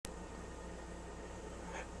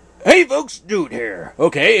Hey folks, Dude here.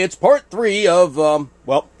 Okay, it's part 3 of,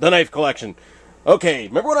 well, the knife collection. Okay,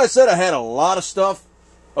 remember when I said I had a lot of stuff?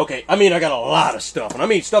 Okay, I mean I got a lot of stuff, and I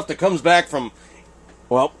mean stuff that comes back from,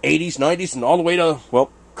 well, 80s, 90s, and all the way to,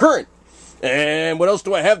 well, current. And what else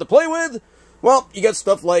do I have to play with? Well, you got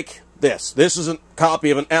stuff like this. This is a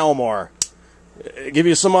copy of an Almar. Give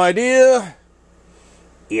you some idea?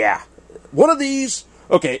 Yeah. One of these,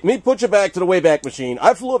 okay, let me put you back to the Wayback Machine.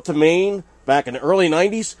 I flew up to Maine back in the early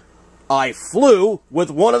 90s. I flew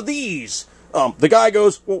with one of these. The guy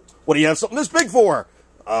goes, well, what do you have something this big for?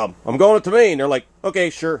 I'm going to Maine. They're like, okay,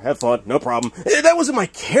 sure, have fun, no problem. That was in my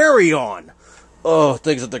carry-on. Oh,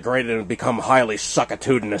 things have degraded and become highly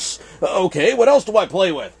suckatudinous. Okay, what else do I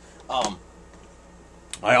play with?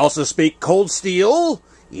 I also speak cold steel.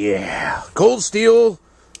 Yeah, cold steel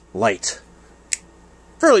light.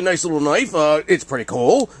 Fairly nice little knife. It's pretty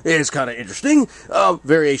cool. It's kind of interesting.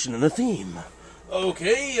 Variation in the theme.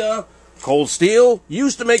 Okay, cold steel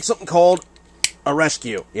used to make something called a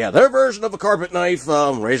rescue. Yeah, their version of a carpet knife,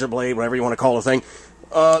 razor blade, whatever you want to call the thing.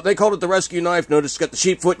 They called it the rescue knife. Notice it's got the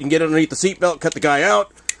sheep foot. You can get underneath the seatbelt, cut the guy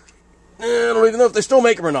out. I don't even know if they still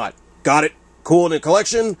make them or not. Got it. Cool in the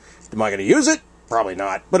collection. Am I going to use it? Probably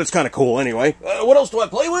not, but it's kind of cool anyway. What else do I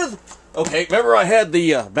play with? Okay, remember I had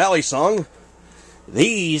the Valley Song?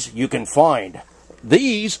 These you can find.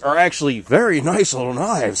 These are actually very nice little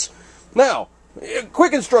knives. Now, a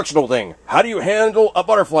quick instructional thing. How do you handle a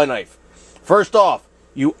butterfly knife? First off,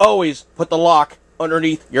 you always put the lock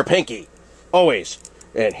underneath your pinky. Always.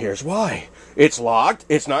 And here's why. It's locked.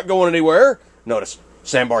 It's not going anywhere. Notice,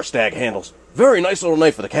 sandbar stag handles. Very nice little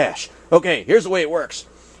knife for the cash. Okay, here's the way it works.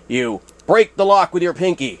 You break the lock with your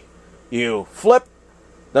pinky. You flip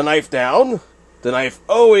the knife down. The knife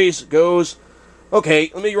always goes...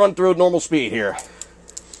 Okay, let me run through normal speed here.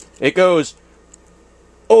 It goes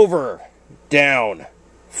over, down,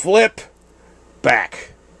 flip,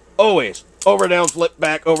 back. Always. Over, down, flip,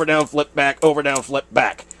 back, over, down, flip, back, over, down, flip,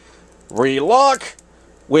 back. Relock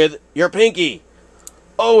with your pinky.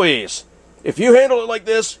 Always. If you handle it like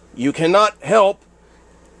this, you cannot help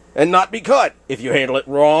and not be cut. If you handle it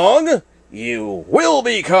wrong, you will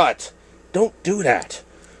be cut. Don't do that.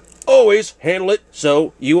 Always handle it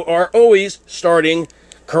so you are always starting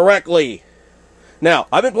correctly. Now,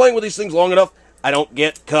 I've been playing with these things long enough, I don't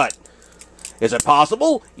get cut. Is it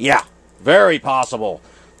possible? Yeah, very possible.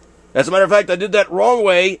 As a matter of fact, I did that wrong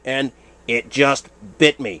way, and it just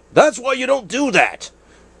bit me. That's why you don't do that.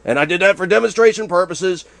 And I did that for demonstration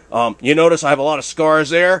purposes. You notice I have a lot of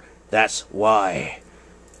scars there. That's why.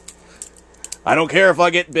 I don't care if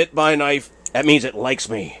I get bit by a knife. That means it likes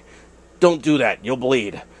me. Don't do that. You'll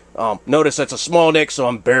bleed. Notice that's a small nick, so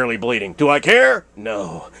I'm barely bleeding. Do I care?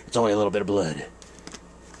 No. It's only a little bit of blood.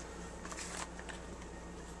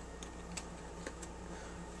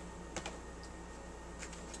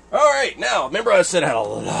 Alright, now, remember I said I had a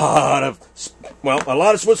lot of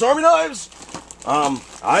Swiss Army knives?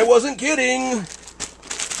 I wasn't kidding.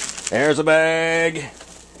 There's a bag.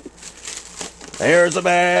 There's a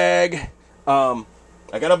bag. I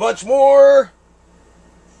got a bunch more.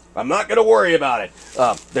 I'm not going to worry about it.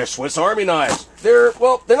 They're Swiss Army knives. They're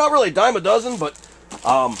not really a dime a dozen, but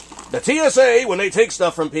the TSA, when they take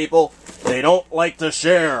stuff from people, they don't like to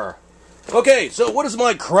share. Okay, so what is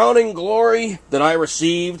my crowning glory that I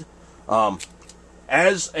received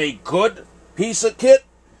as a good piece of kit?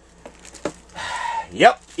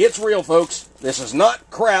 Yep, it's real, folks. This is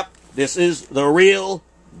not crap. This is the real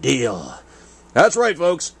deal. That's right,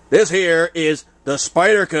 folks. This here is the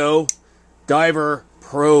Spyderco Diver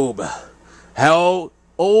Probe. How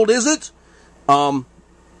old is it?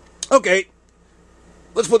 Okay,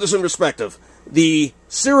 let's put this in perspective. The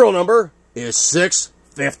serial number is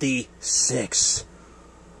 656.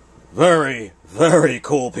 Very, very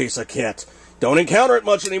cool piece of kit. Don't encounter it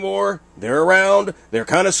much anymore. They're around. They're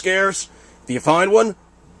kind of scarce. If you find one,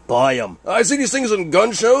 buy them. I see these things in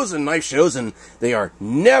gun shows and knife shows, and they are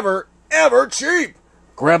never, ever cheap.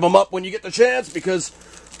 Grab them up when you get the chance because,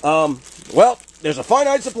 well, there's a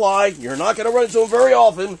finite supply. You're not going to run into them very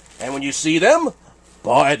often. And when you see them,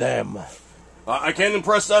 buy them. I can't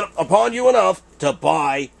impress that upon you enough to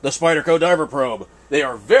buy the Spyderco Diver Probe. They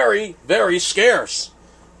are very, very scarce.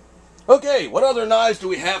 Okay, what other knives do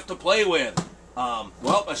we have to play with?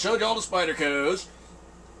 Well, I showed you all the Spydercos.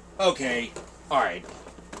 Okay, alright.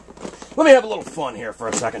 Let me have a little fun here for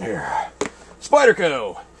a second here.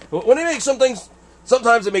 Spyderco. When they make something,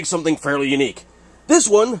 sometimes they make something fairly unique. This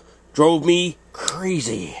one drove me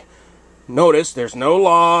crazy. Notice, there's no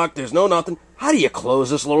lock, there's no nothing. How do you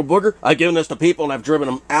close this little booger? I've given this to people and I've driven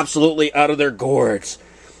them absolutely out of their gourds.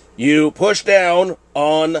 you push down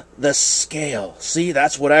on the scale. See,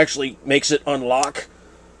 that's what actually makes it unlock.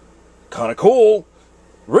 Kind of cool.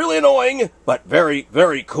 Really annoying, but very,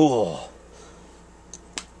 very cool.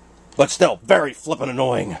 But still, very flippin'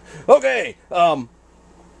 annoying. Okay,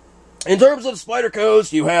 in terms of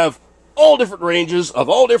Spydercos, you have all different ranges of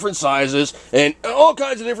all different sizes and all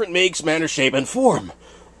kinds of different makes, manner, shape, and form.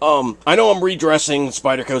 I know I'm redressing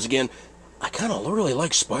Spydercos again. I kind of really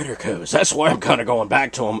like Spydercos. That's why I'm kind of going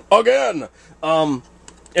back to them again.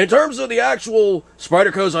 In terms of the actual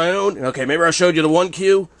Spydercos I own, okay, maybe I showed you the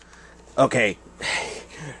 1Q. Okay,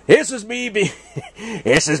 this is me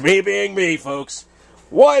being me, folks.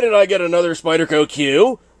 Why did I get another Spyderco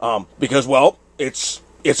Q? Because, well, it's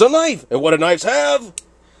a knife. And what do knives have?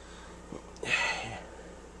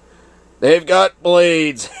 They've got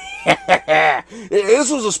blades.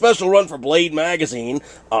 This was a special run for Blade magazine.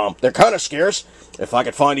 They're kind of scarce. If I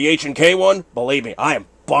could find the H&K one, believe me, I am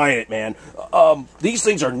buying it, man. These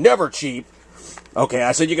things are never cheap. Okay,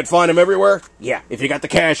 I said you could find them everywhere? Yeah, if you got the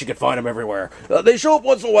cash, you could find them everywhere. They show up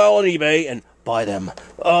once in a while on eBay, and buy them.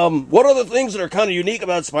 What are the things that are kind of unique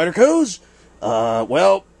about Spydercos?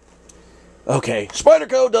 Well, okay,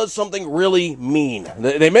 Spyderco does something really mean.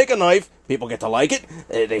 They make a knife, people get to like it,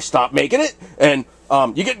 they stop making it, and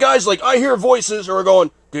you get guys like, I hear voices who are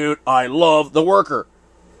going, dude, I love the worker.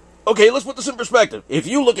 Okay, let's put this in perspective. If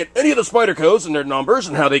you look at any of the Spydercos and their numbers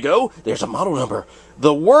and how they go, there's a model number.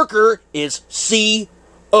 The worker is C01.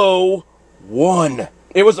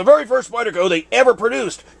 It was the very first Spyderco they ever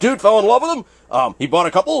produced. Dude fell in love with them. He bought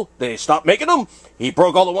a couple. They stopped making them. He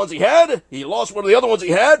broke all the ones he had. He lost one of the other ones he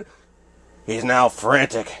had. He's now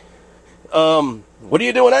frantic. What do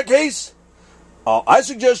you do in that case? I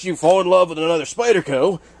suggest you fall in love with another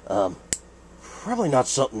Spyderco. Probably not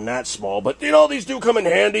something that small, but, you know, these do come in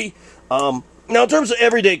handy. Now, in terms of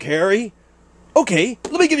everyday carry, okay,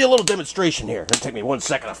 let me give you a little demonstration here. It'll take me 1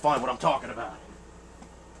 second to find what I'm talking about.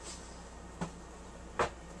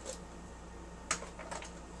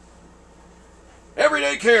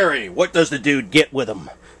 Everyday carry. What does the dude get with him?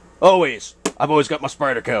 Always. I've always got my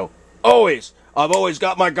Spyderco. Always. I've always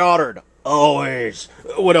got my Goddard. Always.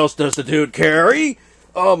 What else does the dude carry?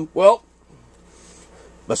 Well,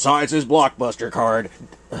 besides his Blockbuster card.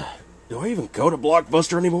 Do I even go to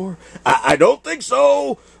Blockbuster anymore? I don't think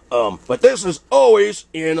so. But this is always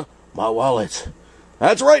in my wallet.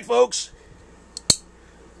 That's right, folks.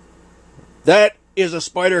 That is a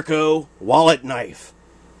Spyderco wallet knife.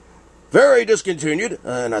 Very discontinued,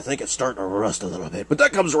 and I think it's starting to rust a little bit, but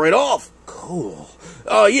that comes right off. Cool.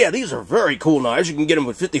 Yeah, these are very cool knives. You can get them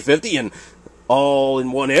with 50-50 and all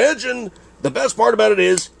in one edge, and the best part about it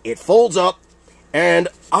is it folds up, and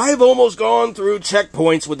I've almost gone through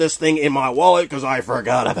checkpoints with this thing in my wallet because I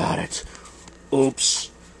forgot about it.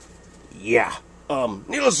 Oops. Yeah.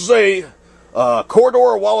 Needless to say,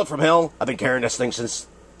 Corridor wallet from hell. I've been carrying this thing since,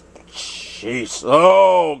 jeez,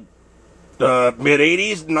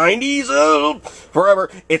 mid-80s, 90s, forever.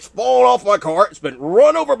 It's fallen off my car. It's been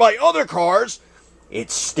run over by other cars.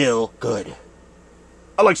 It's still good.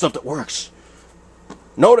 I like stuff that works.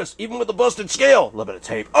 Notice, even with the busted scale, a little bit of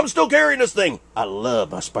tape, I'm still carrying this thing. I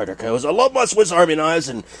love my Spydercos. I love my Swiss Army knives,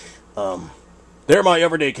 and they're my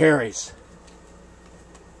everyday carries.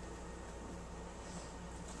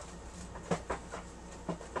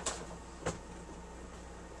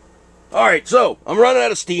 Alright, so, I'm running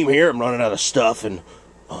out of steam here, I'm running out of stuff, and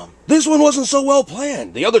this one wasn't so well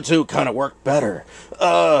planned. The other two kind of worked better.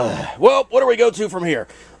 Well, what do we go to from here?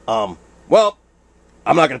 Well,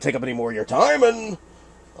 I'm not going to take up any more of your time, and,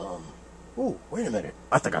 ooh, wait a minute.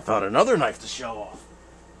 I think I found another knife to show off.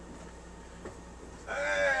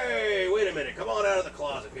 Hey, wait a minute. Come on out of the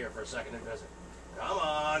closet here for a second and visit. Come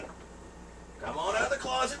on. Come on out of the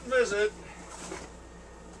closet and visit.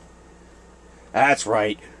 That's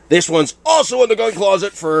right. This one's also in the gun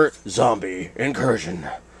closet for zombie incursion.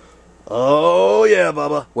 Oh, yeah,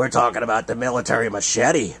 Bubba. We're talking about the military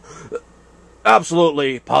machete.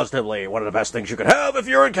 Absolutely, positively, one of the best things you could have if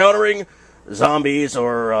you're encountering zombies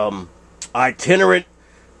or itinerant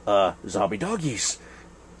zombie doggies.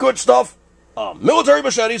 Good stuff. Military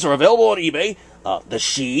machetes are available on eBay. The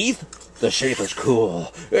sheath is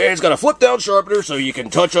cool. It's got a flip-down sharpener so you can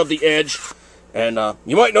touch up the edge. And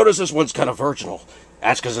you might notice this one's kind of virginal.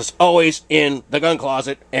 That's because it's always in the gun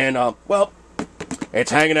closet. And, well, it's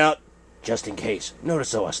hanging out just in case.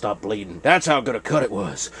 Notice how I stopped bleeding. That's how good a cut it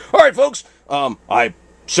was. Alright, folks. I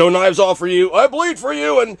show knives off for you. I bleed for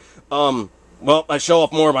you. And, well, I show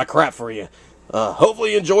off more of my crap for you.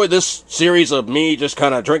 Hopefully you enjoyed this series of me just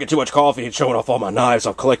kind of drinking too much coffee and showing off all my knives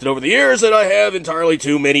I've collected over the years that I have entirely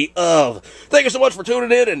too many of. Thank you so much for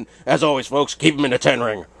tuning in. And, as always, folks, keep them in the 10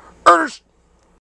 ring. Ernest!